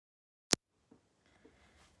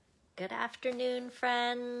Good afternoon,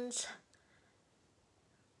 friends.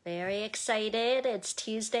 Very excited. It's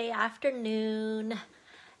Tuesday afternoon,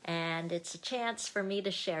 and it's a chance for me to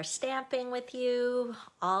share stamping with you.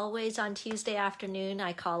 Always on Tuesday afternoon.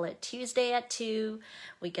 I call it Tuesday at 2.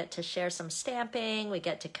 We get to share some stamping. We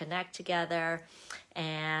get to connect together.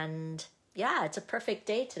 And yeah, it's a perfect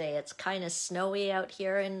day today. It's kind of snowy out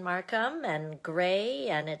here in Markham and gray,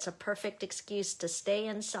 and it's a perfect excuse to stay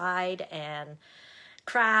inside and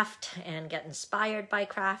craft and get inspired by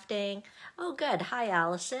crafting. Oh, good. Hi,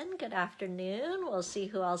 Allison. Good afternoon. We'll see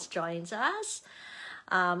who else joins us.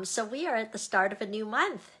 So we are at the start of a new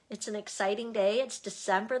month. It's an exciting day. It's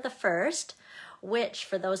December the 1st, which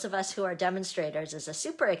for those of us who are demonstrators is a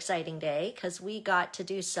super exciting day because we got to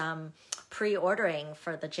do some pre-ordering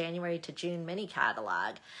for the January to June mini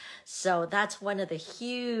catalog. So that's one of the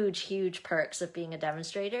huge perks of being a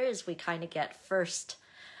demonstrator is we kind of get first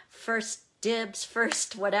dibs,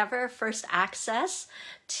 first access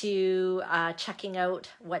to checking out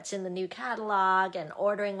what's in the new catalog and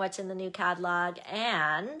ordering what's in the new catalog.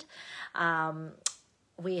 And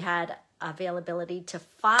we had availability to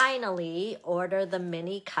finally order the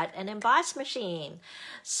mini cut and emboss machine.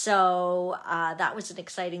 So that was an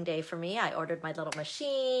exciting day for me. I ordered my little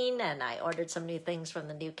machine and I ordered some new things from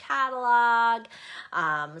the new catalog.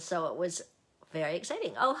 So it was very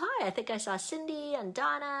exciting. Oh, hi. I think I saw Cindy and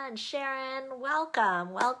Donna and Sharon.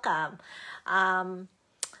 Welcome.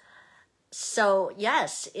 So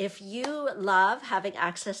yes, if you love having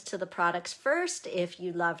access to the products first, if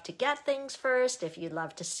you love to get things first, if you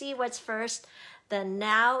love to see what's first, then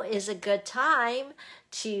now is a good time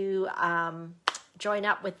to join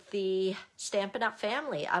up with the Stampin' Up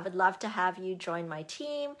family. I would love to have you join my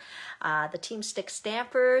team, the Team Stick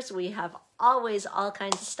Stampers. We have always all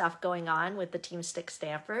kinds of stuff going on with the Team Stick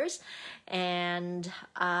Stampers. And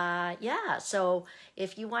yeah, so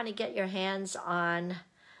if you want to get your hands on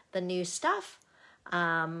the new stuff,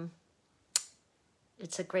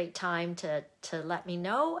 it's a great time to let me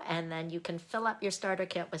know, and then you can fill up your starter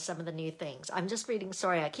kit with some of the new things. I'm just reading,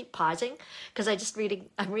 sorry, I keep pausing because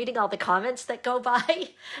I'm reading all the comments that go by, and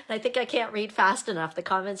I think I can't read fast enough. The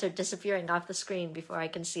comments are disappearing off the screen before I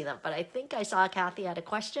can see them, but I think I saw Kathy had a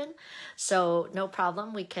question, so no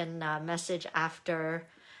problem. We can message after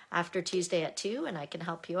Tuesday at 2, and I can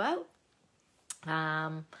help you out.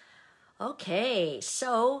 Okay,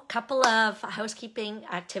 so a couple of housekeeping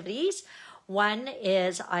activities. One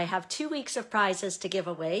is I have 2 weeks of prizes to give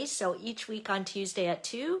away. So each week on Tuesday at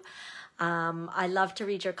 2, I love to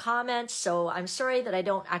read your comments. So I'm sorry that I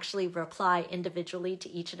don't actually reply individually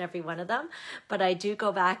to each and every one of them, but I do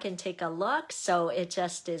go back and take a look. So it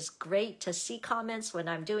just is great to see comments when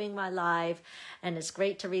I'm doing my live, and it's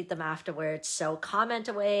great to read them afterwards. So comment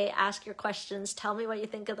away, ask your questions, tell me what you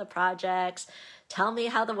think of the projects, tell me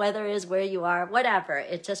how the weather is where you are, whatever.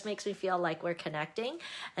 It just makes me feel like we're connecting.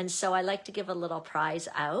 And so I like to give a little prize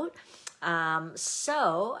out.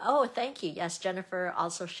 Oh, thank you. Yes, Jennifer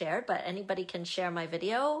also shared, but anybody can share my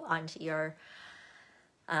video onto your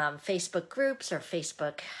Facebook groups or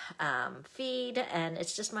Facebook feed. And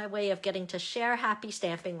it's just my way of getting to share happy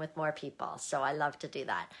stamping with more people. So I love to do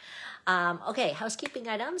that. Okay, housekeeping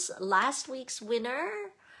items. Last week's winner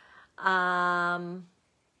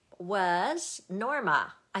was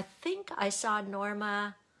Norma. I think I saw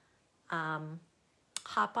Norma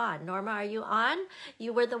hop on. Norma, are you on?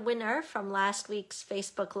 You were the winner from last week's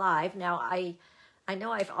Facebook Live. Now, I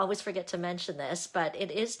know I've always forget to mention this, but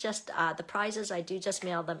it is just the prizes. I do just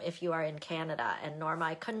mail them if you are in Canada. And Norma,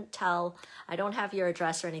 I couldn't tell. I don't have your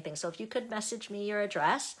address or anything. So if you could message me your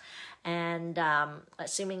address, and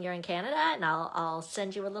assuming you're in Canada, and I'll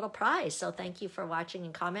send you a little prize. So thank you for watching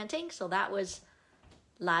and commenting. So that was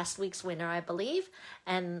last week's winner, I believe,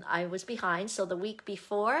 and I was behind. So the week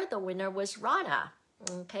before, the winner was Rana.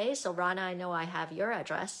 Okay, so Rana, I know I have your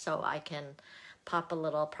address, so I can pop a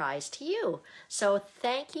little prize to you. So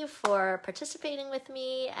thank you for participating with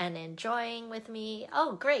me and enjoying with me.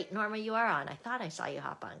 Oh, great, Norma, you are on. I thought I saw you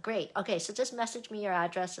hop on. Great. Okay, so just message me your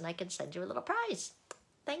address and I can send you a little prize.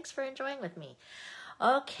 Thanks for enjoying with me.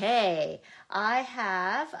 Okay, I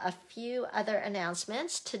have a few other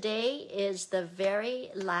announcements. Today is the very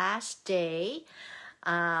last day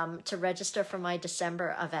to register for my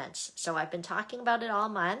December events. So I've been talking about it all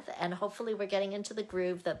month, and hopefully we're getting into the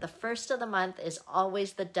groove that the first of the month is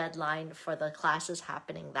always the deadline for the classes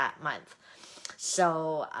happening that month.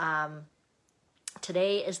 So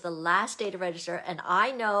today is the last day to register, and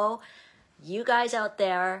I know you guys out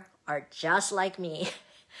there are just like me.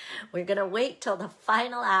 We're going to wait till the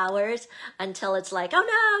final hours until it's like,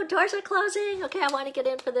 oh no, doors are closing. Okay, I want to get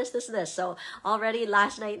in for this, this, and this. So already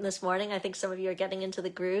last night and this morning, I think some of you are getting into the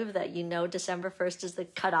groove that you know December 1st is the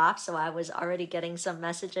cutoff. So I was already getting some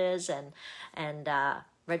messages and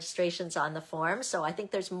registrations on the form. So I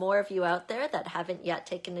think there's more of you out there that haven't yet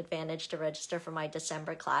taken advantage to register for my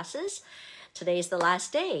December classes. Today's the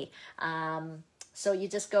last day. So you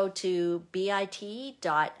just go to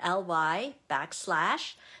bit.ly/Stampin'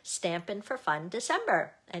 for Fun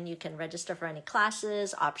December, and you can register for any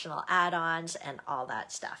classes, optional add-ons, and all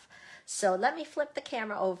that stuff. So let me flip the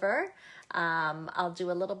camera over. I'll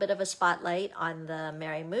do a little bit of a spotlight on the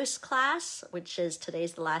Mary Moose class, which is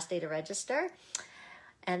today's the last day to register.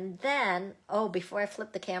 And then, oh, before I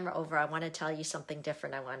flip the camera over, I want to tell you something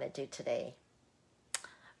different I want to do today.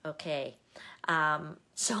 Okay,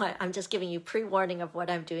 so I'm just giving you pre-warning of what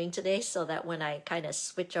I'm doing today so that when I kind of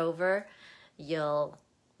switch over, you'll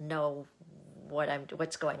know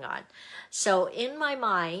what's going on. So in my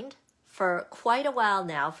mind, for quite a while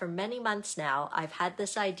now, for many months now, I've had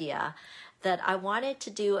this idea that I wanted to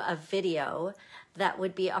do a video that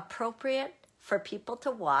would be appropriate for people to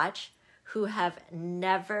watch who have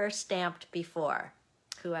never stamped before,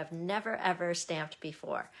 who have never ever stamped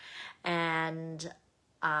before. And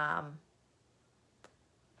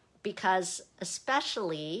because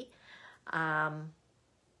especially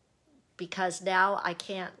because now I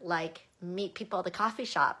can't like meet people at the coffee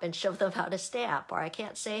shop and show them how to stamp, or I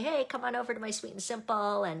can't say, hey, come on over to my Sweet and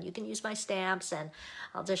Simple and you can use my stamps and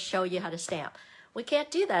I'll just show you how to stamp. We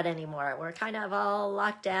can't do that anymore. We're kind of all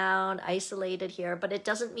locked down, isolated here, but it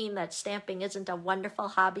doesn't mean that stamping isn't a wonderful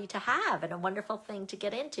hobby to have and a wonderful thing to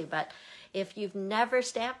get into. But if you've never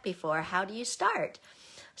stamped before, how do you start?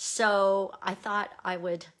 So I thought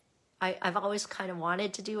I've always kind of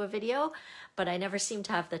wanted to do a video, but I never seemed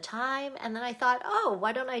to have the time. And then I thought, oh,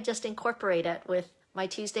 why don't I just incorporate it with my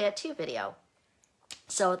Tuesday at 2 video?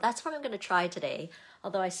 So that's what I'm going to try today.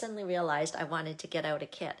 Although I suddenly realized I wanted to get out a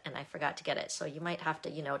kit and I forgot to get it. So you might have to,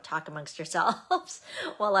 talk amongst yourselves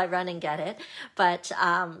while I run and get it. But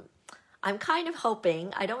I'm kind of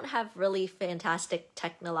hoping, I don't have really fantastic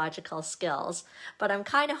technological skills, but I'm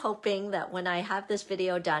kind of hoping that when I have this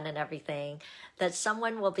video done and everything, that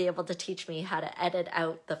someone will be able to teach me how to edit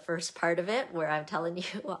out the first part of it where I'm telling you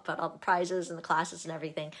about all the prizes and the classes and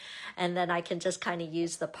everything. And then I can just kind of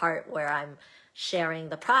use the part where I'm sharing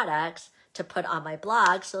the products to put on my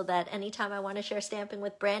blog so that anytime I want to share stamping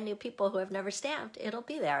with brand new people who have never stamped, it'll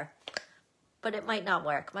be there. But it might not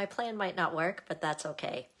work. My plan might not work, but that's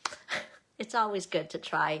okay. It's always good to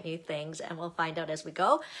try new things and we'll find out as we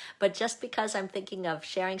go. But just because I'm thinking of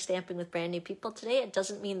sharing stamping with brand new people today, it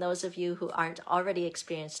doesn't mean those of you who aren't already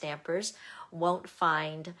experienced stampers won't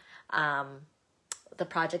find the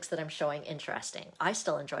projects that I'm showing interesting. I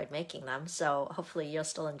still enjoyed making them, so hopefully you'll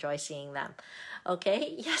still enjoy seeing them.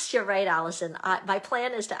 Okay, yes, you're right, Allison. My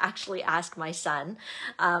plan is to actually ask my son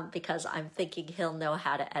because I'm thinking he'll know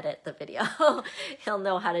how to edit the video. He'll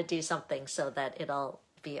know how to do something so that it'll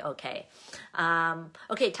be okay.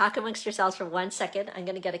 Okay, talk amongst yourselves for 1 second. I'm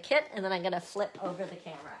going to get a kit and then I'm going to flip over the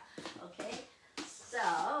camera. Okay,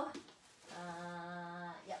 so,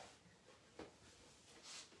 yep.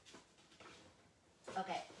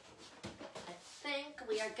 Okay, I think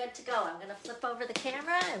we are good to go. I'm going to flip over the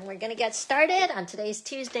camera and we're going to get started on today's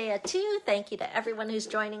Tuesday at 2. Thank you to everyone who's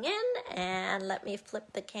joining in. And let me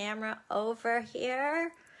flip the camera over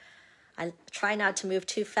here. I try not to move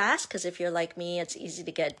too fast because if you're like me, it's easy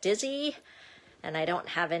to get dizzy. And I don't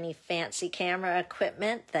have any fancy camera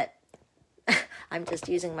equipment that I'm just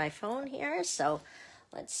using my phone here. So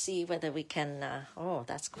let's see whether we can, oh,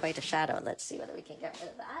 that's quite a shadow. Let's see whether we can get rid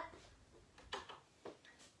of that.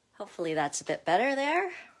 Hopefully that's a bit better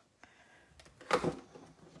there. Bring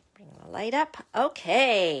the light up.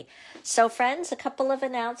 Okay. So friends, a couple of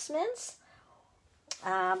announcements.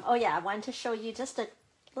 Oh yeah, I wanted to show you just a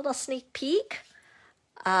little sneak peek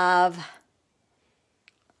of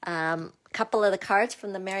a couple of the cards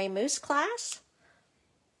from the Mary Moose class.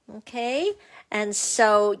 Okay, and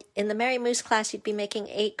so in the Mary Moose class, you'd be making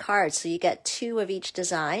 8 cards, so you get 2 of each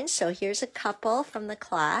design. So here's a couple from the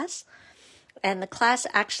class, and the class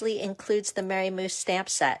actually includes the Mary Moose stamp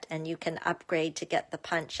set, and you can upgrade to get the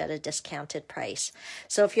punch at a discounted price.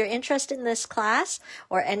 So if you're interested in this class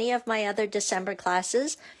or any of my other December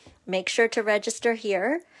classes, make sure to register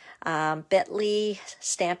here, bit.ly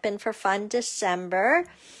Stampin' for Fun December.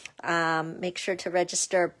 Make sure to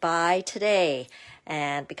register by today.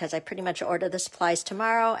 And because I pretty much order the supplies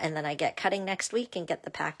tomorrow and then I get cutting next week and get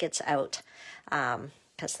the packets out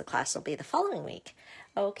because the class will be the following week.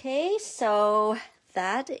 Okay, so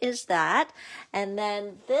that is that. And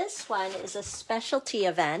then this one is a specialty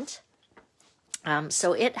event.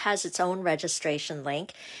 So it has its own registration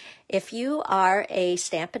link. If you are a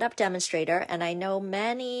Stampin' Up! Demonstrator, and I know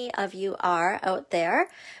many of you are out there,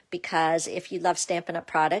 because if you love Stampin' Up!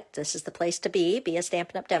 Product, this is the place to be a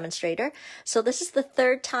Stampin' Up! Demonstrator. So this is the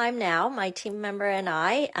third time now, my team member and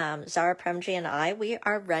I, Zara Premji and I, we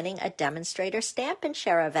are running a demonstrator stamp and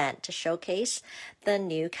share event to showcase the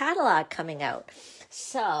new catalog coming out.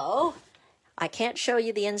 So I can't show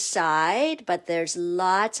you the inside, but there's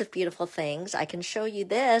lots of beautiful things. I can show you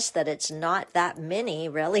this, that it's not that mini,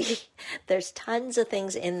 really. There's tons of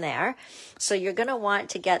things in there. So you're going to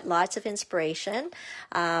want to get lots of inspiration.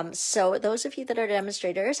 So those of you that are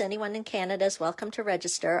demonstrators, anyone in Canada is welcome to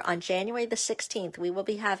register. On January the 16th, we will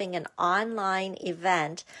be having an online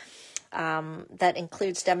event that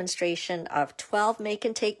includes demonstration of 12 make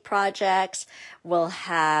and take projects. We'll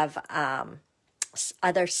have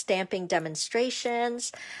other stamping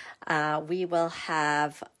demonstrations. We will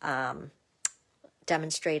have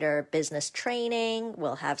demonstrator business training.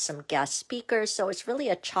 We'll have some guest speakers. So it's really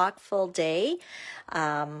a chock full day.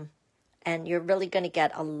 And you're really going to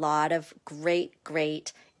get a lot of great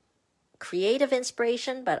creative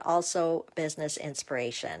inspiration, but also business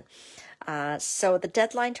inspiration. So the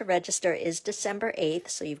deadline to register is December 8th.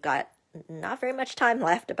 So you've got not very much time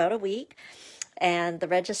left, about a week. And the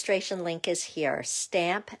registration link is here,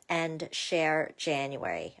 Stamp and Share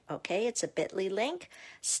January. Okay, it's a bit.ly link,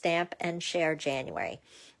 Stamp and Share January.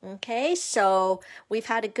 Okay, so we've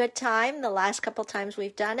had a good time the last couple times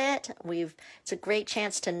we've done it. It's a great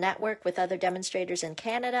chance to network with other demonstrators in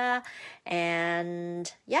Canada.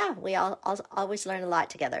 And yeah, we always learn a lot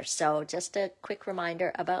together. So just a quick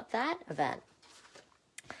reminder about that event.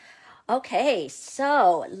 Okay,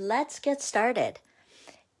 so let's get started.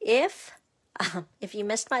 If you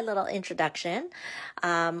missed my little introduction,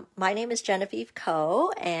 my name is Genevieve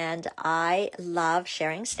Coe, and I love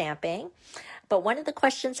sharing stamping. But one of the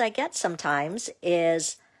questions I get sometimes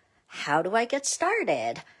is, how do I get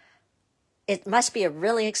started? It must be a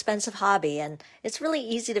really expensive hobby, and it's really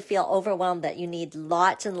easy to feel overwhelmed that you need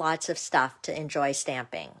lots and lots of stuff to enjoy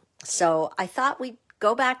stamping. So I thought we'd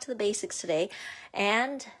go back to the basics today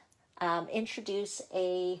and introduce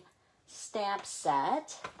a stamp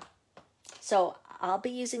set. So I'll be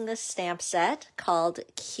using this stamp set called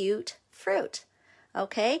Cute Fruit,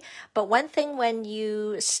 okay? But one thing when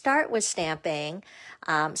you start with stamping,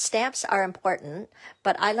 stamps are important,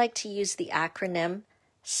 but I like to use the acronym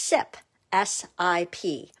SIP,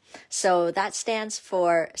 S-I-P. So that stands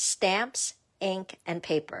for Stamps, Ink, and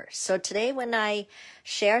Paper. So today when I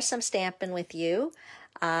share some stamping with you,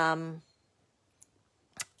 I'm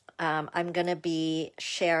going to be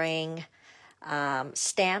sharing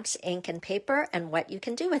stamps, ink, and paper, and what you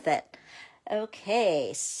can do with it.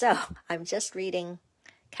 Okay, so I'm just reading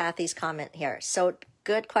Kathy's comment here. So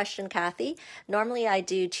good question, Kathy. Normally I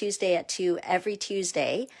do Tuesday at 2 every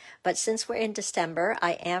Tuesday, but since we're in December,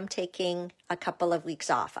 I am taking a couple of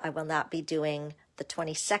weeks off. I will not be doing the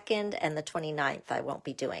 22nd and the 29th. I won't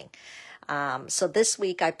be doing. So this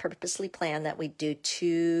week I purposely planned that we do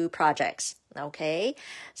 2 projects. Okay,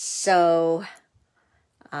 so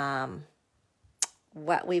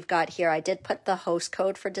what we've got here, I did put the host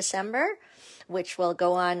code for December, which will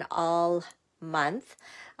go on all month.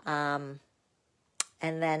 And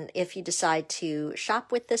then if you decide to shop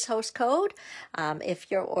with this host code, if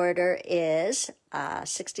your order is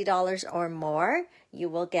 $60 or more, you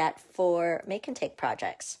will get 4 make and take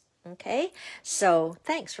projects. Okay, so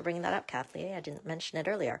thanks for bringing that up, Kathleen. I didn't mention it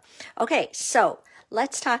earlier. Okay, so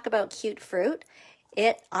let's talk about Cute Fruit.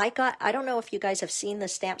 I don't know if you guys have seen the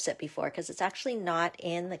stamp set before, because it's actually not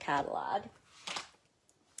in the catalog.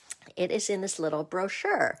 It is in this little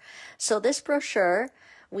brochure. So this brochure,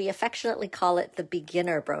 we affectionately call it the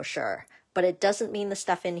beginner brochure, but it doesn't mean the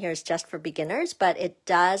stuff in here is just for beginners, but it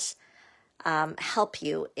does help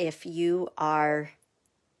you if you are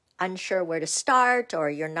unsure where to start, or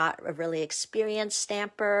you're not a really experienced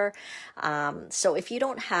stamper. So if you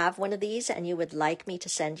don't have one of these and you would like me to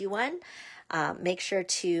send you one, make sure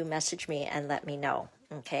to message me and let me know,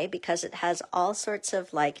 okay? Because it has all sorts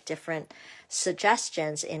of like different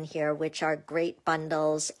suggestions in here, which are great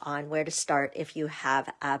bundles on where to start if you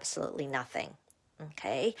have absolutely nothing,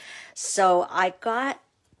 okay? So I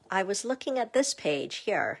was looking at this page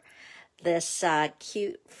here, this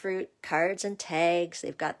Cute Fruit cards and tags.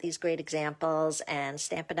 They've got these great examples, and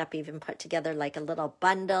Stampin' Up! Even put together like a little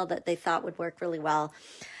bundle that they thought would work really well.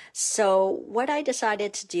 So what I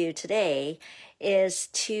decided to do today is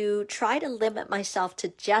to try to limit myself to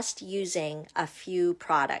just using a few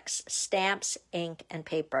products: stamps, ink, and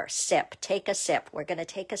paper. Sip, take a sip. We're going to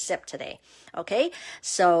take a sip today. Okay,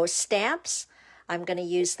 so stamps, I'm going to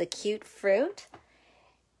use the cute fruit.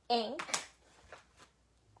 Ink,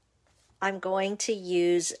 I'm going to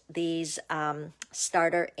use these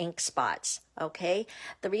starter ink spots, okay?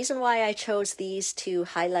 The reason why I chose these to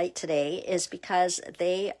highlight today is because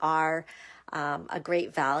they are a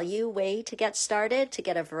great value way to get started, to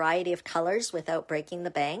get a variety of colors without breaking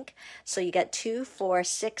the bank. So you get 2, 4,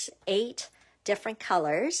 6, 8 different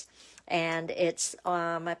colors, and it's,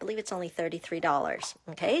 I believe it's only $33,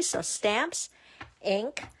 okay? So stamps,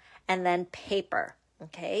 ink, and then paper.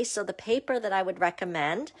 Okay, so the paper that I would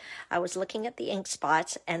recommend, I was looking at the ink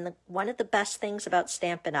spots, and one of the best things about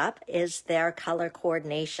Stampin' Up! Is their color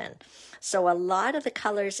coordination. So a lot of the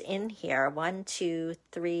colors in here, 1, 2,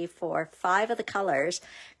 3, 4, 5 of the colors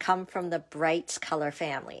come from the Brights color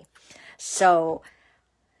family. So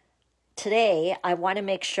today I want to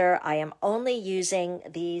make sure I am only using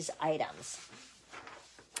these items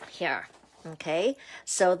here. Okay,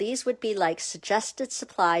 so these would be like suggested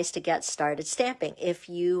supplies to get started stamping if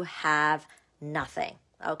you have nothing.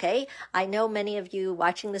 Okay, I know many of you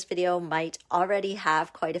watching this video might already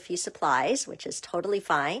have quite a few supplies, which is totally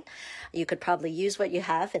fine. You could probably use what you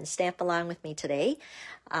have and stamp along with me today.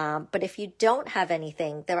 But if you don't have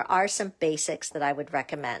anything, there are some basics that I would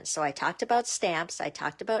recommend. So I talked about stamps, I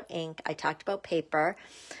talked about ink, I talked about paper,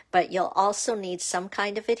 but you'll also need some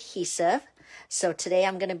kind of adhesive. So today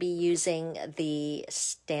I'm going to be using the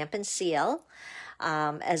Stampin' Seal,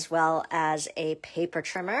 as well as a paper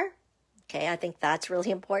trimmer. Okay, I think that's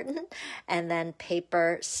really important. And then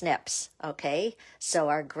paper snips, okay? So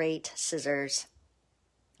our great scissors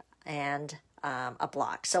and a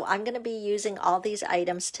block. So I'm going to be using all these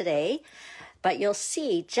items today, but you'll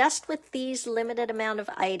see just with these limited amount of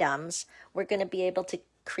items, we're going to be able to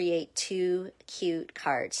create 2 cute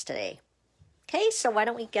cards today. Okay, so why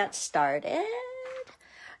don't we get started? Are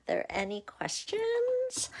there any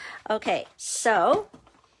questions? Okay, so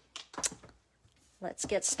let's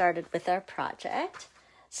get started with our project.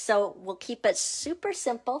 So we'll keep it super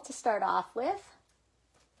simple to start off with,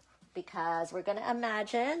 because we're going to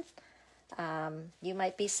imagine you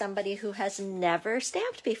might be somebody who has never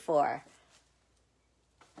stamped before.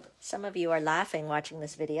 Some of you are laughing watching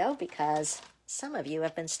this video because some of you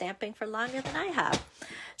have been stamping for longer than I have.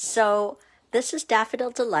 So this is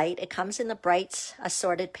Daffodil Delight. It comes in the Brights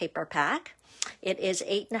assorted paper pack. It is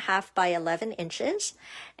 8.5 by 11 inches,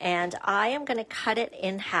 and I am going to cut it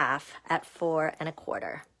in half at 4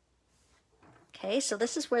 1/4. Okay, so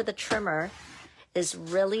this is where the trimmer is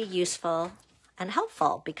really useful and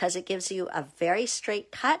helpful, because it gives you a very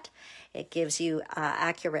straight cut. It gives you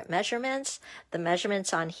accurate measurements. The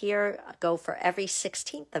measurements on here go for every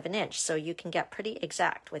 1/16 of an inch, so you can get pretty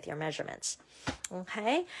exact with your measurements.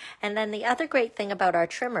 Okay, and then the other great thing about our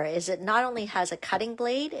trimmer is it not only has a cutting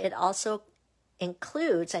blade, it also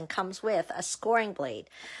includes and comes with a scoring blade.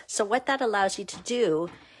 So what that allows you to do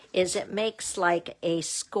is it makes like a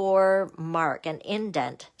score mark, an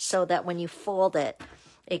indent, so that when you fold it,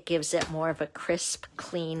 it gives it more of a crisp,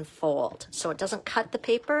 clean fold. So it doesn't cut the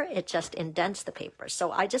paper, it just indents the paper.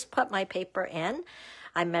 So I just put my paper in.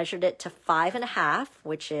 I measured it to 5 1/2,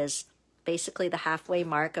 which is basically the halfway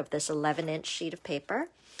mark of this 11-inch sheet of paper.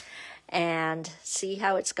 And see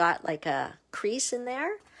how it's got like a crease in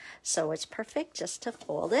there? So it's perfect just to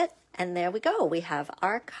fold it. And there we go. We have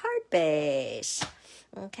our card base.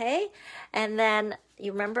 Okay, and then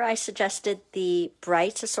you remember I suggested the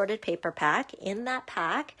Brights assorted paper pack. In that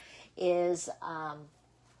pack is a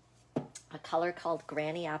color called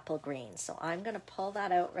Granny Apple Green. So I'm going to pull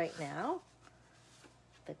that out right now,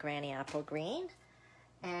 the Granny Apple Green,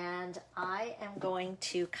 and I am going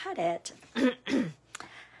to cut it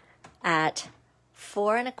at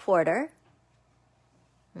 4 1/4.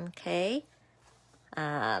 Okay,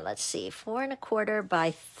 let's see, 4 1/4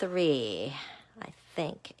 by 3. I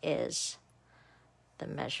think is the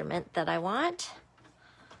measurement that I want.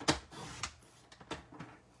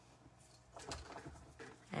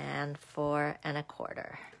 And 4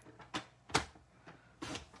 1/4.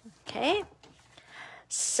 Okay.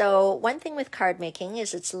 So one thing with card making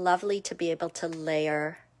is it's lovely to be able to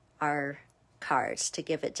layer our cards to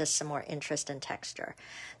give it just some more interest and texture.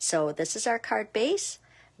 So this is our card base.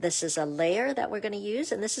 This is a layer that we're going to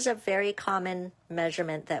use, and this is a very common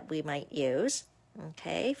measurement that we might use.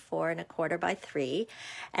 Okay, 4 1/4 by 3.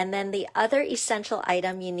 And then the other essential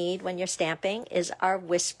item you need when you're stamping is our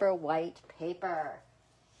Whisper White paper.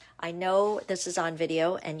 I know this is on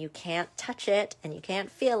video and you can't touch it and you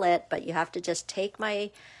can't feel it, but you have to just take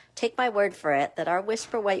my word for it that our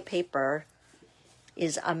Whisper white paper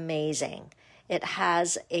is amazing. It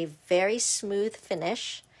has a very smooth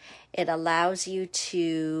finish. It allows you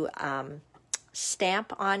to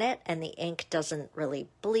stamp on it and the ink doesn't really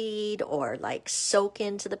bleed or like soak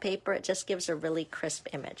into the paper. It just gives a really crisp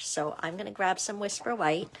image. So I'm going to grab some Whisper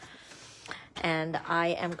white and I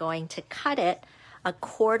am going to cut it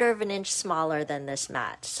 1/4 of an inch smaller than this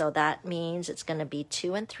mat. So that means it's going to be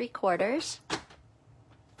 2 3/4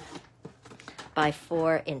 by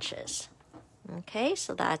 4 inches. Okay,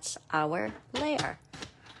 so that's our layer.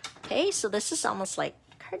 Okay, so this is almost like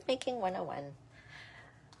card making 101.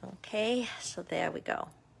 Okay, so there we go.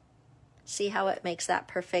 See how it makes that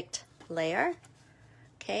perfect layer?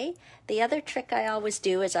 Okay, the other trick I always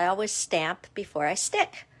do is I always stamp before I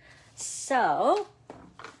stick. So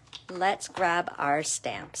let's grab our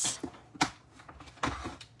stamps.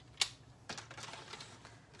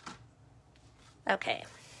 Okay.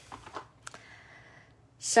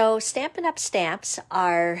 So Stampin' Up! Stamps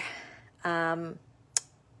are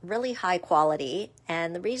really high quality,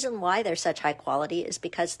 and the reason why they're such high quality is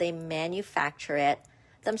because they manufacture it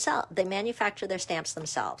themselves. They manufacture their stamps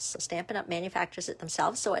themselves. So Stampin' Up! Manufactures it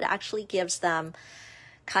themselves, so it actually gives them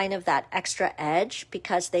kind of that extra edge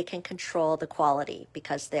because they can control the quality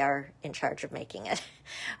because they're in charge of making it.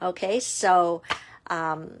 Okay, so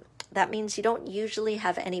that means you don't usually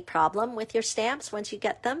have any problem with your stamps once you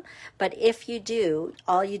get them. But if you do,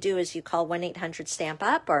 all you do is you call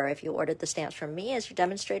 1-800-STAMP-UP, or if you ordered the stamps from me as your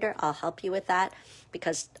demonstrator, I'll help you with that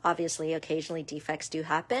because obviously occasionally defects do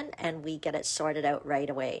happen and we get it sorted out right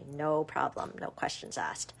away. No problem, no questions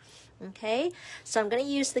asked. Okay, so I'm going to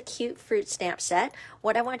use the Cute Fruit stamp set.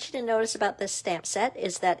 What I want you to notice about this stamp set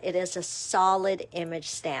is that it is a solid image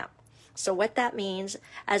stamp. So what that means,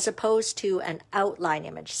 as opposed to an outline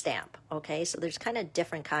image stamp, okay? So there's kind of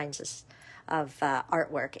different kinds of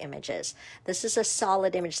artwork images. This is a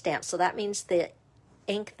solid image stamp. So that means the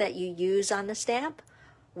ink that you use on the stamp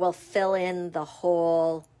will fill in the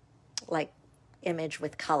whole like image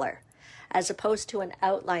with color. As opposed to an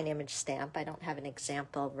outline image stamp, I don't have an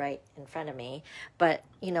example right in front of me, but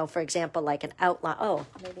you know, for example, like an outline, oh,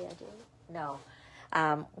 maybe I do, no,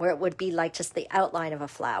 where it would be like just the outline of a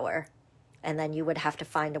flower. And then you would have to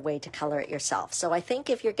find a way to color it yourself. So I think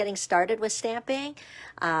if you're getting started with stamping,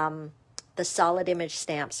 the solid image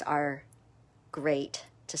stamps are great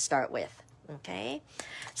to start with, okay?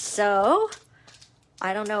 So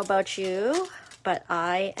I don't know about you, but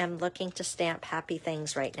I am looking to stamp happy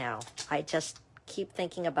things right now. I just keep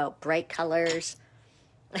thinking about bright colors,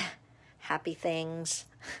 happy things.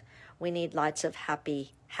 We need lots of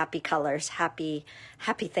happy colors, happy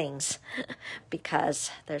things, because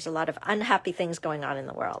there's a lot of unhappy things going on in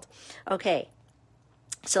the world. Okay,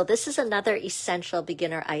 so this is another essential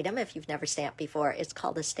beginner item if you've never stamped before. It's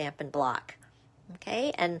called a Stampin' Block.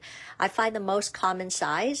 Okay, and I find the most common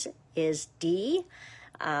size is D.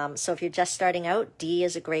 So if you're just starting out, D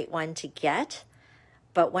is a great one to get.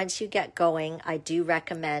 But once you get going, I do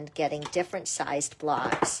recommend getting different sized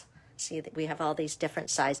blocks. See that we have all these different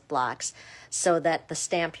sized blocks so that the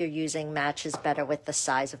stamp you're using matches better with the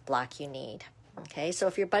size of block you need. Okay, so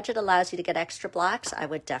if your budget allows you to get extra blocks, I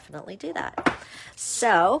would definitely do that.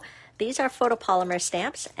 So these are photopolymer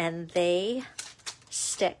stamps and they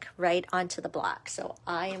stick right onto the block. So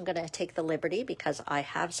I am going to take the liberty, because I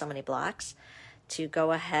have so many blocks, to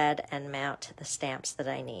go ahead and mount the stamps that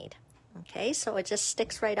I need. Okay, so it just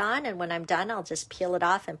sticks right on, and when I'm done, I'll just peel it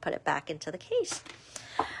off and put it back into the case.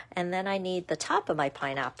 And then I need the top of my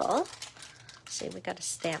pineapple. See, we got to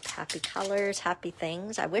stamp happy colors, happy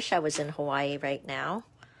things. I wish I was in Hawaii right now.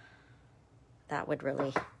 That would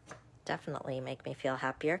really definitely make me feel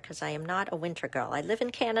happier, because I am not a winter girl. I live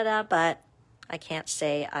in Canada, but I can't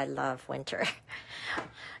say I love winter.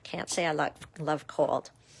 Can't say I love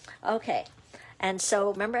cold. Okay, and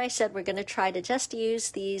so remember I said we're going to try to just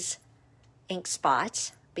use these ink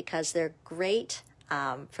spots because they're great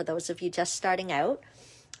for those of you just starting out.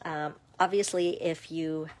 Obviously, if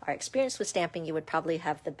you are experienced with stamping, you would probably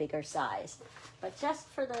have the bigger size. But just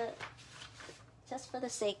for the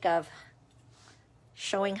sake of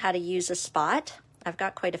showing how to use a spot, I've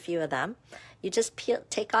got quite a few of them. You just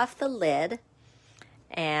take off the lid,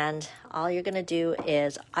 and all you're going to do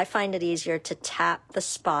is, I find it easier to tap the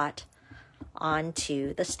spot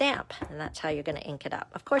onto the stamp, and that's how you're going to ink it up.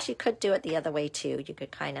 Of course, you could do it the other way too. You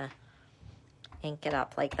could kind of ink it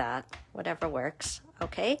up like that, whatever works.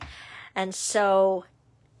 Okay, and so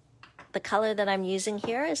the color that I'm using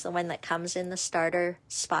here is the one that comes in the starter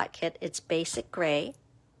spot kit. It's basic gray.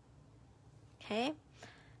 Okay,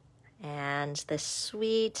 And this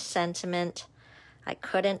sweet sentiment, I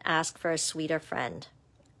couldn't ask for a sweeter friend.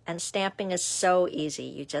 And stamping is so easy.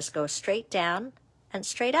 You just go straight down and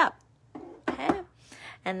straight up. Okay?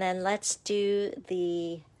 And then let's do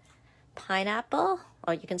the pineapple.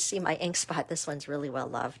 Oh, you can see my ink spot. This one's really well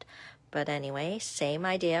loved. But anyway, same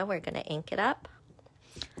idea. We're going to ink it up.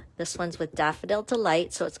 This one's with Daffodil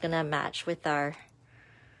Delight, so it's going to match with our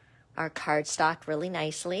cardstock really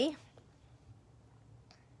nicely.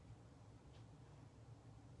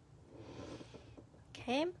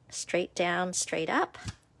 Okay, straight down, straight up.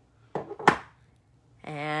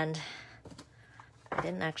 And I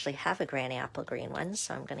didn't actually have a Granny Apple Green one,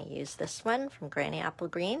 so I'm going to use this one from Granny Apple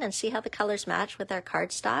Green and see how the colors match with our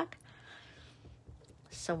cardstock.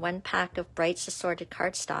 So 1 pack of Brights Assorted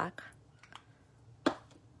cardstock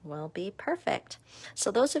will be perfect. So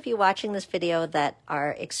those of you watching this video that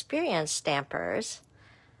are experienced stampers,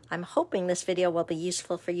 I'm hoping this video will be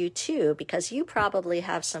useful for you too, because you probably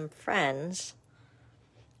have some friends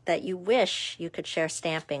that you wish you could share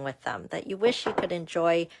stamping with them, that you wish you could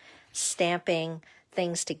enjoy stamping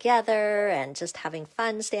things together and just having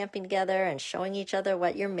fun stamping together and showing each other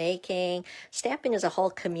what you're making. Stamping is a whole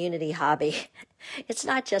community hobby. It's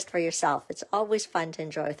not just for yourself. It's always fun to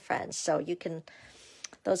enjoy with friends. So you can,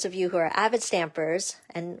 those of you who are avid stampers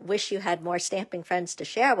and wish you had more stamping friends to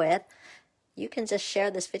share with, you can just share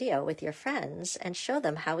this video with your friends and show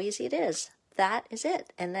them how easy it is. That is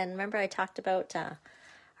it. And then remember I talked about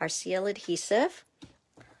our seal adhesive.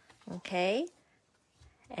 Okay.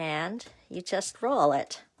 And you just roll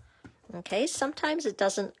it. Okay, sometimes it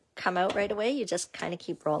doesn't come out right away. You just kind of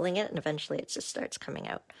keep rolling it and eventually it just starts coming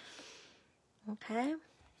out. Okay.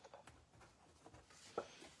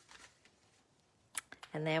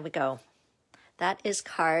 And there we go. That is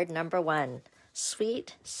card number 1.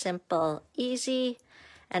 Sweet, simple, easy,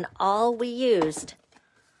 and all we used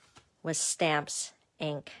was stamps,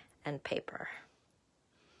 ink, and paper.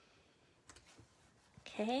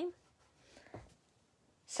 Okay.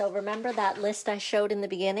 So remember that list I showed in the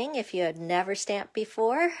beginning if you had never stamped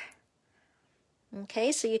before?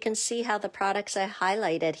 Okay, so you can see how the products I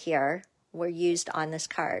highlighted here were used on this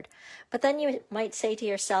card. But then you might say to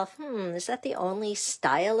yourself, is that the only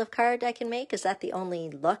style of card I can make? Is that the only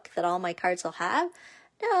look that all my cards will have?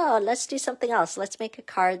 No, let's do something else. Let's make a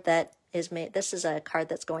card that is made, this is a card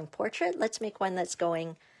that's going portrait. Let's make one that's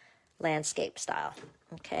going landscape style.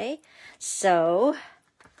 Okay, so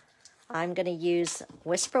I'm going to use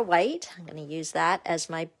Whisper White. I'm going to use that as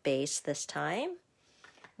my base this time.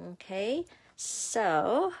 Okay,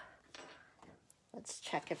 so let's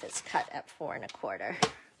check if it's cut at 4 1/4.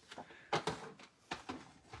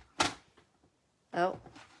 Oh.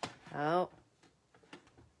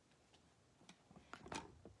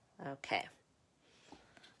 Okay.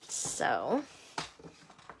 So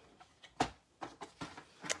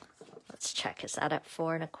let's check. Is that at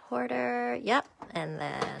 4 1/4? Yep. And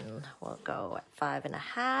then we'll go at 5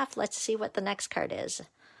 1/2. Let's see what the next card is.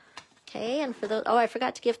 Okay, and for those, oh, I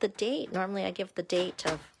forgot to give the date. Normally I give the date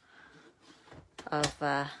of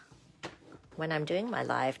when I'm doing my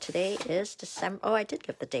live. Today is December. Oh, I did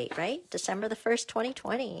give the date, right? December the 1st,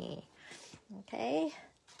 2020. Okay,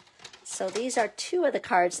 so these are 2 of the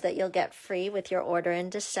cards that you'll get free with your order in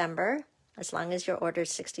December, as long as your order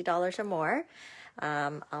is $60 or more.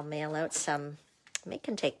 I'll mail out some make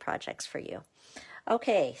and take projects for you.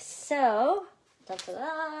 Okay, so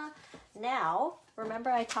now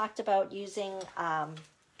remember I talked about using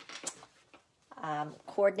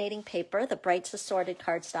coordinating paper. The Brights Assorted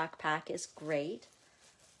cardstock pack is great.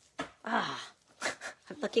 I'm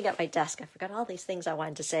looking at my desk. I forgot all these things I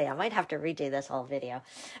wanted to say. I might have to redo this whole video.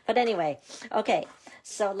 But anyway, okay,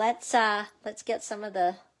 so let's get some of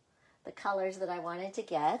the colors that I wanted to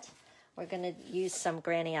get. We're going to use some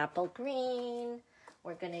Granny Apple Green.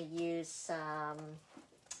 We're going to use some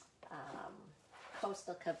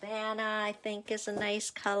Coastal Cabana, I think is a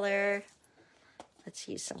nice color. Let's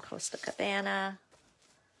use some Coastal Cabana.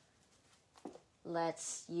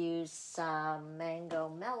 Let's use some Mango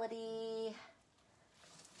Melody.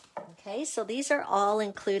 Okay, so these are all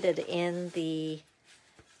included in the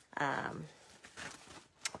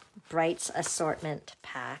Brights Assortment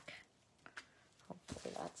pack.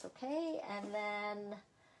 Hopefully that's okay. And then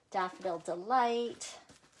Daffodil Delight.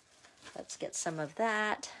 Let's get some of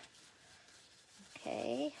that.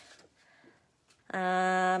 Okay.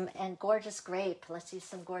 And Gorgeous Grape. Let's use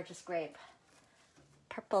some Gorgeous Grape.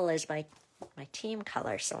 Purple is my team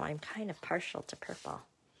color, so I'm kind of partial to purple.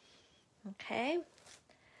 Okay.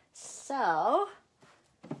 So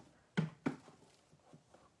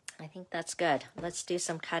I think that's good. Let's do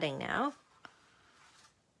some cutting now.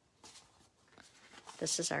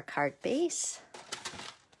 This is our card base.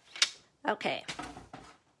 Okay.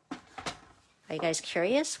 Are you guys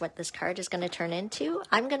curious what this card is going to turn into?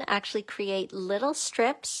 I'm going to actually create little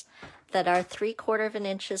strips that are 3/4 of an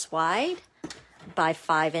inch wide by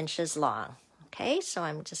 5 inches long. Okay, so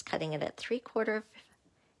I'm just cutting it at 3/4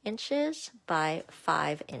 inches by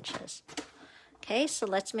 5 inches. Okay, so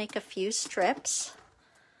let's make a few strips.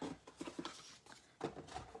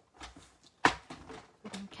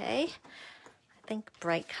 Okay, I think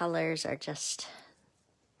bright colors are just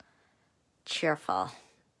cheerful.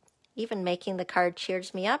 Even making the card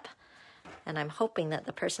cheers me up, and I'm hoping that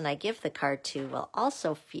the person I give the card to will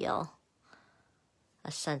also feel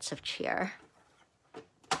a sense of cheer.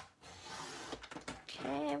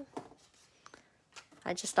 Okay.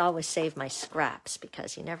 I just always save my scraps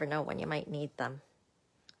because you never know when you might need them.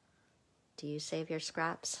 Do you save your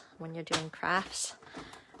scraps when you're doing crafts?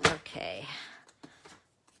 Okay.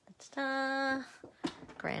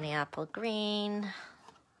 Granny apple green.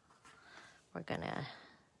 We're gonna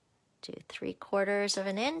do 3/4 of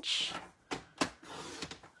an inch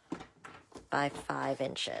by 5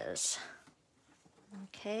 inches.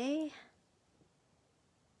 Okay.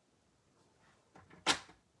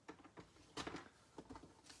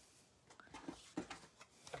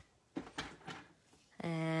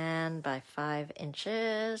 And by 5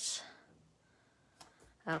 inches.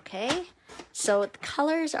 Okay, so the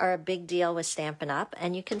colors are a big deal with Stampin' Up,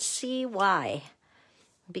 and you can see why.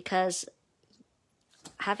 Because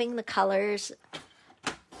having the colors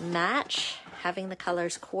match, having the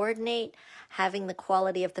colors coordinate, having the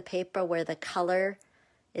quality of the paper where the color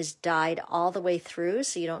is dyed all the way through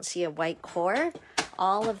so you don't see a white core,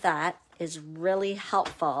 all of that is really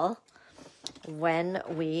helpful when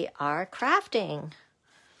we are crafting.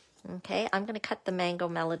 Okay, I'm going to cut the Mango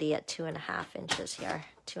Melody at 2.5 inches here,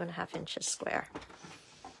 2.5 inches square.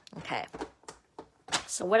 Okay,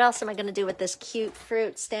 so what else am I going to do with this cute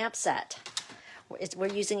fruit stamp set?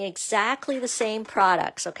 We're using exactly the same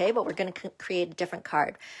products, okay, but we're going to create a different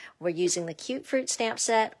card. We're using the cute fruit stamp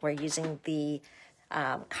set. We're using the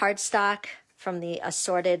cardstock from the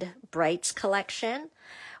Assorted Brights collection.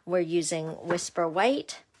 We're using Whisper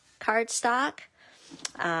White cardstock.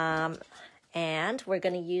 And we're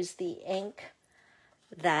going to use the ink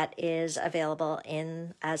that is available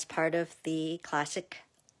as part of the classic,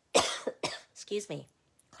 excuse me,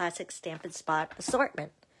 classic Stampin' Spot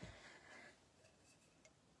assortment.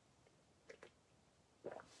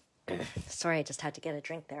 Sorry, I just had to get a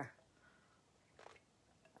drink there.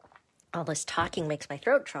 All this talking makes my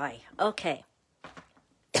throat dry. Okay.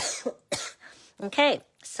 Okay,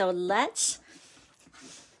 so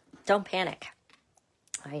don't panic.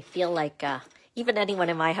 I feel like even anyone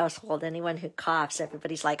in my household, anyone who coughs,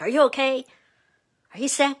 everybody's like, are you okay? Are you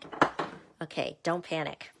sick? Okay, don't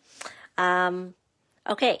panic.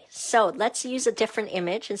 Okay, so let's use a different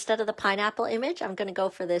image. Instead of the pineapple image, I'm going to go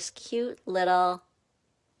for this cute little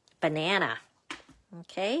banana.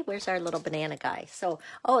 Okay, where's our little banana guy? So,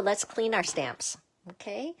 let's clean our stamps.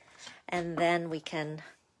 Okay, and then we can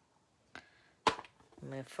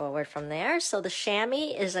move forward from there. So the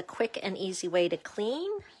chamois is a quick and easy way to clean.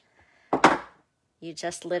 You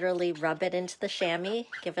just literally rub it into the chamois,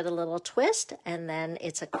 give it a little twist, and then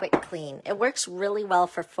it's a quick clean. It works really well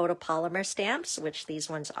for photopolymer stamps, which these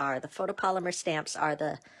ones are. The photopolymer stamps are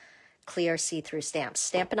the clear see-through stamps.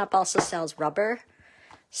 Stampin' Up! Also sells rubber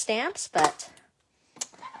stamps, but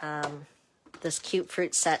this cute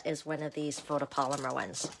fruit set is one of these photopolymer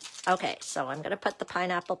ones. Okay, so I'm going to put the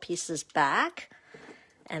pineapple pieces back,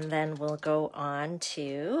 and then we'll go on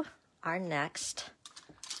to our next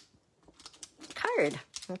card.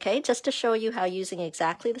 Okay, just to show you how using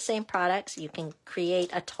exactly the same products, you can create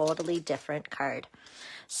a totally different card.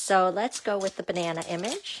 So let's go with the banana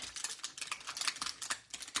image.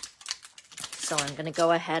 So I'm going to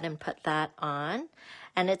go ahead and put that on.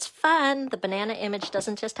 And it's fun. The banana image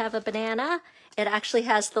doesn't just have a banana. It actually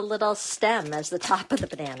has the little stem as the top of the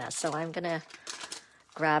banana. So I'm going to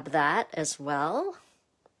grab that as well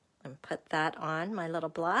and put that on my little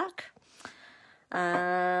block.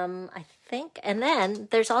 I think, and then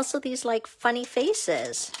there's also these like funny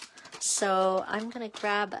faces. So I'm going to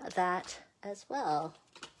grab that as well.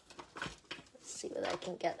 Let's see whether I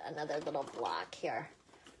can get another little block here.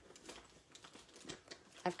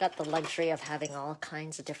 I've got the luxury of having all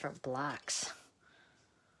kinds of different blocks.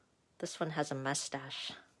 This one has a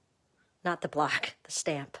mustache. Not the block, the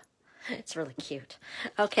stamp. It's really cute.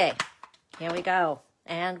 Okay, here we go.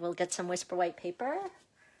 And we'll get some Whisper White paper.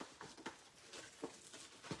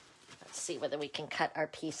 Let's see whether we can cut our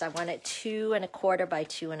piece. I want it 2 1/4 by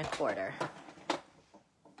 2 1/4.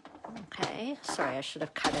 Okay, sorry, I should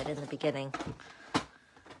have cut it in the beginning.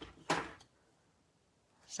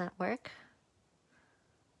 Does that work?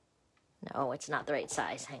 No, it's not the right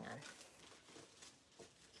size. Hang on.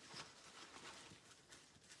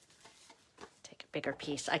 Take a bigger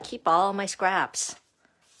piece. I keep all my scraps,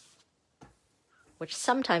 which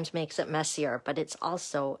sometimes makes it messier, but it's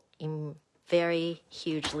also very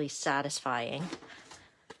hugely satisfying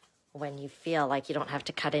when you feel like you don't have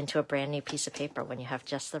to cut into a brand new piece of paper when you have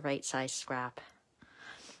just the right size scrap.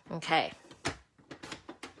 Okay.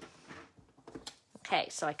 Okay,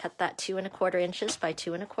 so I cut that 2 1/4 inches by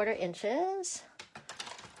 2 1/4 inches.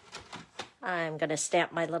 I'm gonna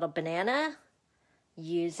stamp my little banana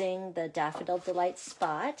using the Daffodil Delight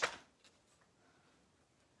spot.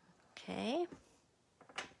 Okay.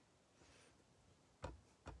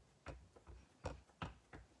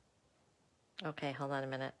 Okay, hold on a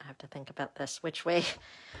minute. I have to think about this. Which way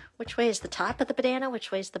is the top of the banana? Which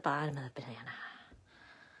way is the bottom of the banana?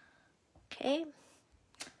 Okay.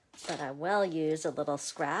 But I will use a little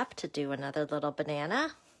scrap to do another little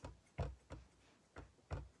banana with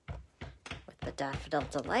the Daffodil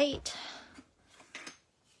Delight.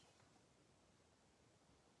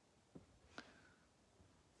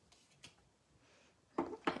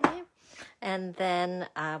 Okay. And then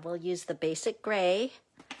we'll use the basic gray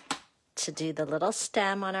to do the little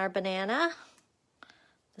stem on our banana.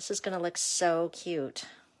 This is going to look so cute.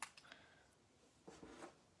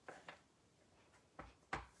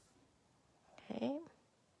 Okay.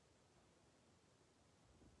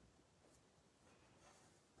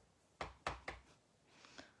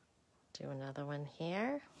 Do another one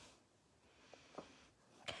here.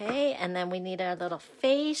 Okay, and then we need our little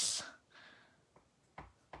face.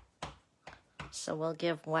 So we'll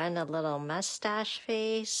give one a little mustache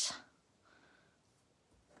face.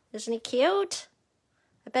 Isn't he cute?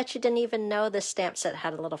 I bet you didn't even know this stamp set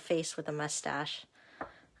had a little face with a mustache.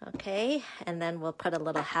 Okay, and then we'll put a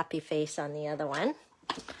little happy face on the other one,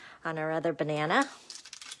 on our other banana.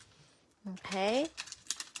 Okay.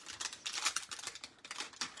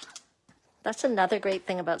 That's another great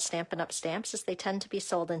thing about Stampin' Up! Stamps is they tend to be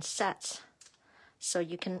sold in sets. So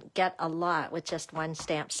you can get a lot with just one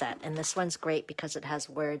stamp set. And this one's great because it has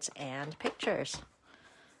words and pictures.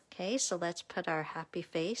 Okay, so let's put our happy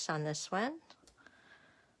face on this one.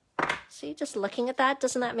 See, just looking at that,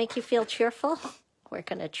 doesn't that make you feel cheerful? We're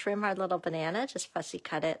going to trim our little banana, just fussy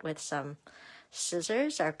cut it with some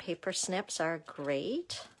scissors. Our paper snips are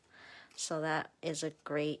great. So that is a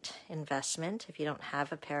great investment if you don't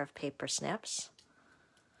have a pair of paper snips.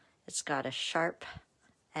 It's got a sharp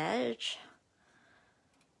edge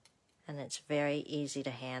and it's very easy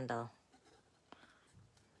to handle.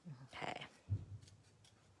 Okay.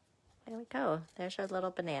 There we go. There's our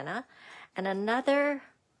little banana. And another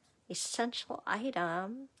essential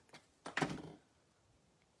item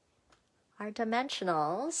are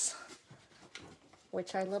dimensionals,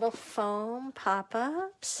 which are little foam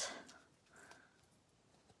pop-ups,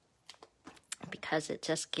 because it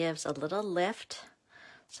just gives a little lift.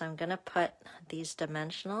 So I'm going to put these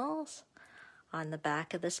dimensionals on the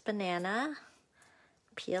back of this banana,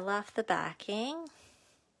 peel off the backing.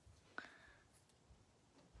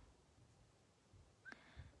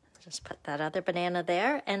 Just put that other banana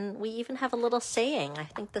there, and we even have a little saying. I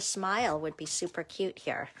think the smile would be super cute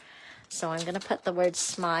here. So I'm going to put the word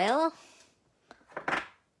smile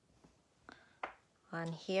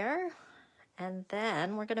on here, and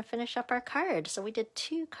then we're going to finish up our card. So we did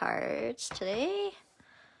 2 cards today.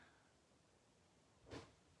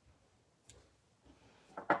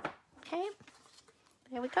 Okay,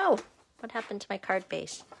 there we go. What happened to my card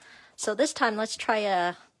base? So this time let's try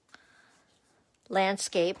a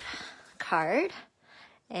landscape card,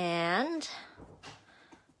 and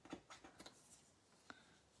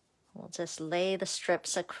we'll just lay the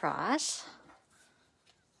strips across.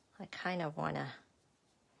 I kind of want to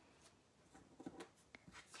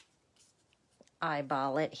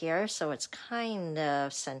eyeball it here so it's kind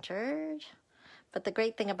of centered. But the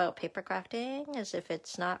great thing about paper crafting is if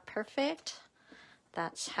it's not perfect,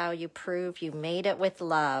 that's how you prove you made it with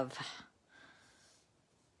love.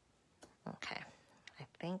 Okay. I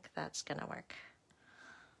think that's gonna work.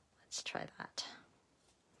 Let's try that.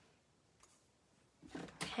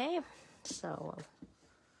 Okay, so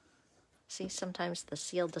see, sometimes the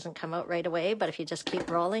seal doesn't come out right away, but if you just keep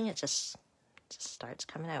rolling, it just starts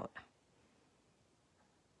coming out.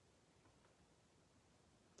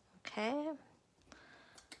 Okay,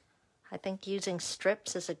 I think using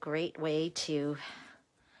strips is a great way to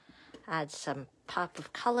add some pop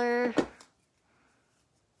of color.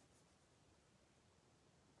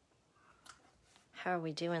 How are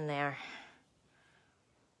we doing there?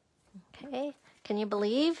 Okay, can you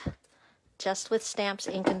believe just with stamps,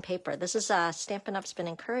 ink, and paper. This is Stampin' Up's been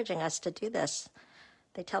encouraging us to do this.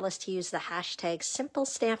 They tell us to use the hashtag simple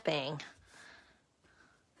stamping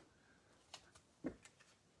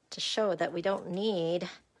to show that we don't need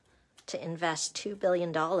to invest $2 billion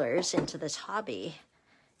into this hobby.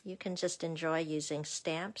 You can just enjoy using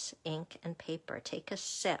stamps, ink, and paper. Take a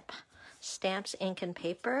sip. Stamps, ink, and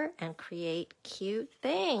paper, and create cute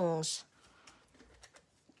things.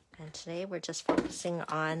 And today we're just focusing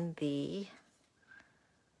on the,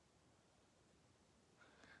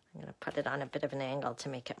 I'm going to put it on a bit of an angle to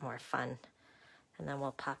make it more fun. And then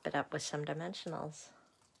we'll pop it up with some dimensionals.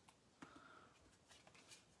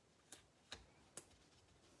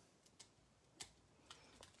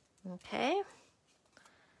 Okay,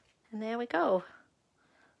 and there we go.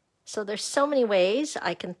 So there's so many ways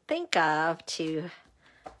I can think of to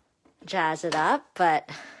jazz it up, but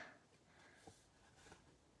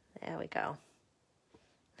there we go.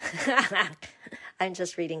 I'm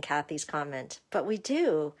just reading Kathy's comment, but we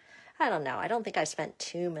do. I don't know. I don't think I spent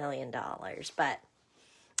 $2 million, but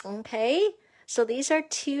okay. So these are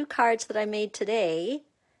 2 cards that I made today,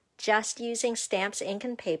 just using stamps, ink,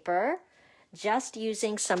 and paper. Just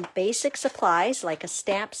using some basic supplies like a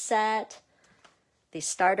stamp set, the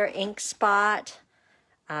starter ink spot,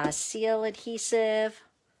 seal adhesive.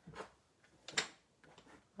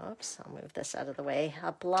 Oops, I'll move this out of the way.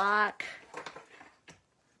 A block,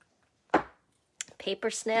 paper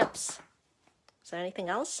snips. Is there anything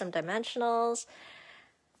else? Some dimensionals.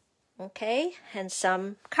 Okay, and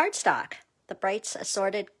some cardstock. The Brights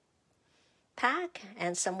Assorted pack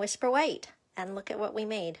and some Whisper White. And look at what we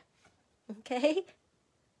made. Okay,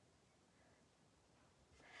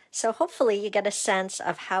 so hopefully you get a sense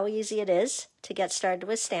of how easy it is to get started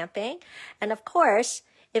with stamping. And of course,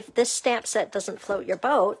 if this stamp set doesn't float your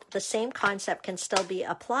boat, the same concept can still be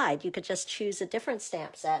applied. You could just choose a different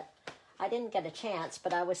stamp set. I didn't get a chance,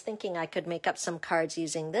 but I was thinking I could make up some cards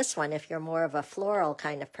using this one if you're more of a floral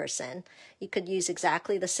kind of person. You could use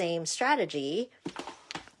exactly the same strategy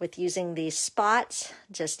with using these spots,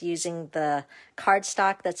 just using the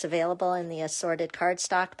cardstock that's available in the assorted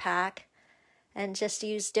cardstock pack, and just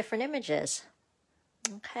use different images.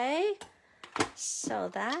 Okay, so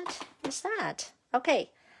that is that. Okay,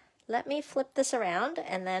 let me flip this around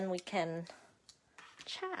and then we can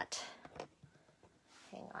chat.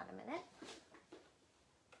 Hang on a minute.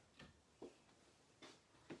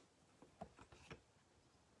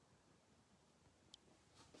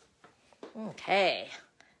 Okay.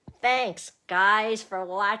 Thanks, guys, for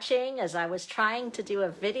watching as I was trying to do a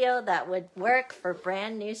video that would work for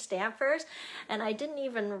brand new stampers, and I didn't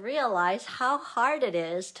even realize how hard it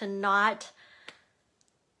is to not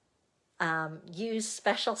use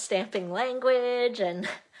special stamping language and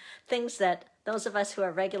things that those of us who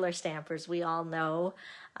are regular stampers, we all know.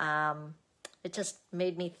 It just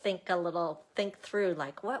made me think through,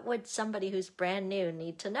 like, what would somebody who's brand new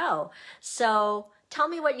need to know? So tell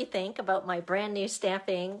me what you think about my brand new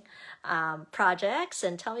stamping projects,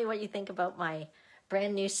 and tell me what you think about my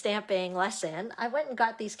brand new stamping lesson. I went and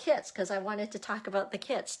got these kits because I wanted to talk about the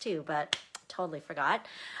kits too, but totally forgot.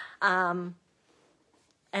 And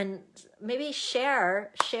maybe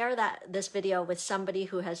share this video with somebody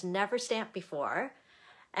who has never stamped before,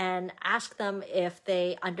 and ask them if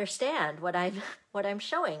they understand what I'm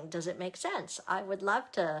showing. Does it make sense? I would love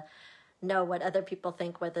to know what other people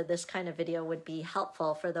think, whether this kind of video would be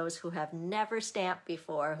helpful for those who have never stamped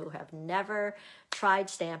before, who have never tried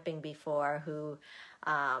stamping before, who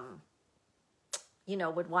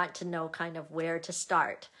would want to know kind of where to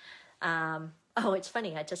start. Oh, it's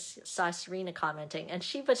funny, I just saw Serena commenting, and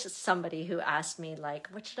she was somebody who asked me, like,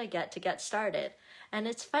 what should I get to get started? And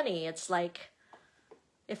it's funny, it's like,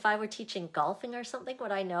 if I were teaching golfing or something,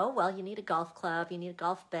 would I know? Well, you need a golf club, you need a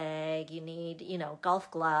golf bag, you need, golf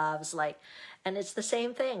gloves, and it's the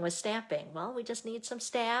same thing with stamping. Well, we just need some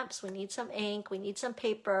stamps, we need some ink, we need some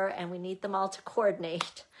paper, and we need them all to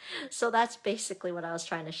coordinate. So that's basically what I was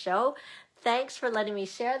trying to show. Thanks for letting me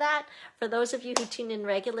share that. For those of you who tune in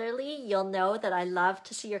regularly, you'll know that I love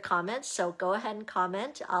to see your comments, so go ahead and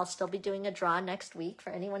comment. I'll still be doing a draw next week for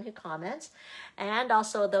anyone who comments. And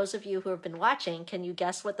also those of you who have been watching, can you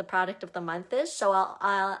guess what the product of the month is? So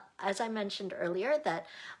I'll as I mentioned earlier, that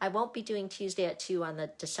I won't be doing Tuesday at 2 on the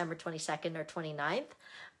December 22nd or 29th,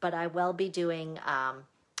 but I will be doing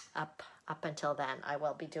up until then. I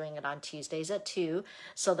will be doing it on Tuesdays at 2.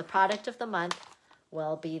 So the product of the month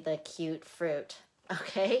will be the cute fruit,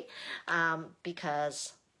 okay?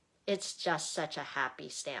 Because it's just such a happy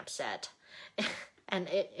stamp set. And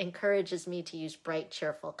it encourages me to use bright,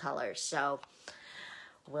 cheerful colors. So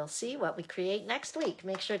we'll see what we create next week.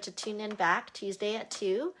 Make sure to tune in back Tuesday at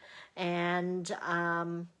 2, and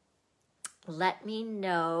let me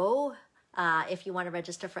know if you want to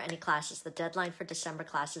register for any classes. The deadline for December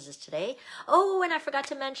classes is today. Oh, and I forgot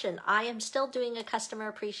to mention, I am still doing a customer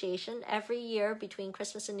appreciation. Every year between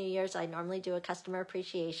Christmas and New Year's, I normally do a customer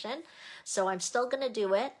appreciation. So I'm still going to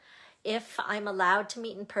do it. If I'm allowed to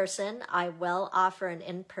meet in person, I will offer an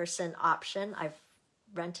in-person option. I've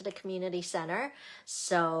rented a community center,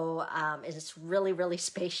 so it's really, really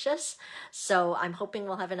spacious. So I'm hoping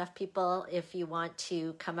we'll have enough people if you want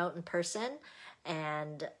to come out in person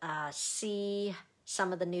and see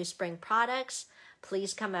some of the new spring products.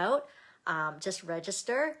 Please come out. Just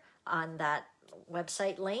register on that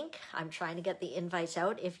website link. I'm trying to get the invites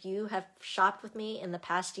out. If you have shopped with me in the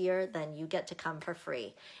past year, then you get to come for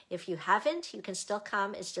free. If you haven't, you can still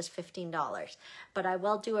come. It's just $15. But I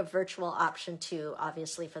will do a virtual option too,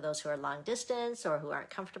 obviously, for those who are long distance or who aren't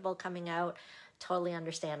comfortable coming out. Totally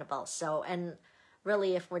understandable. So, and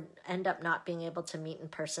really, if we end up not being able to meet in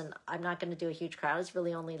person, I'm not going to do a huge crowd. It's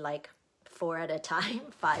really only like 4 at a time,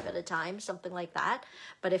 5 at a time, something like that.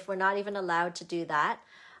 But if we're not even allowed to do that,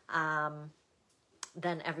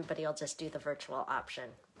 then everybody will just do the virtual option.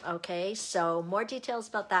 Okay, so more details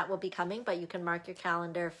about that will be coming, but you can mark your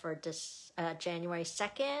calendar for January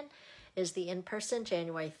 2nd is the in-person,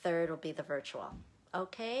 January 3rd will be the virtual.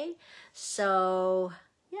 Okay, so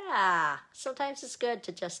yeah, sometimes it's good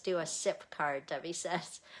to just do a SIP card, Debbie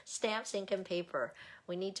says. Stamps, ink, and paper.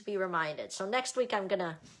 We need to be reminded. So next week I'm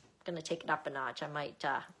gonna take it up a notch. I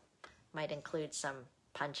might include some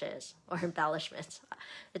punches or embellishments.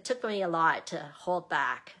 It took me a lot to hold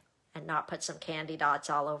back and not put some candy dots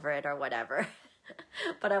all over it or whatever.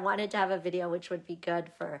 But I wanted to have a video which would be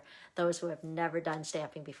good for those who have never done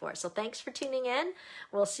stamping before. So thanks for tuning in.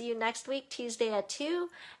 We'll see you next week, Tuesday at 2.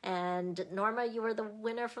 And Norma, you were the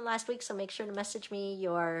winner from last week, so make sure to message me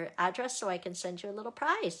your address so I can send you a little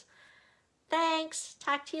prize. Thanks.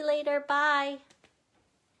 Talk to you later. Bye.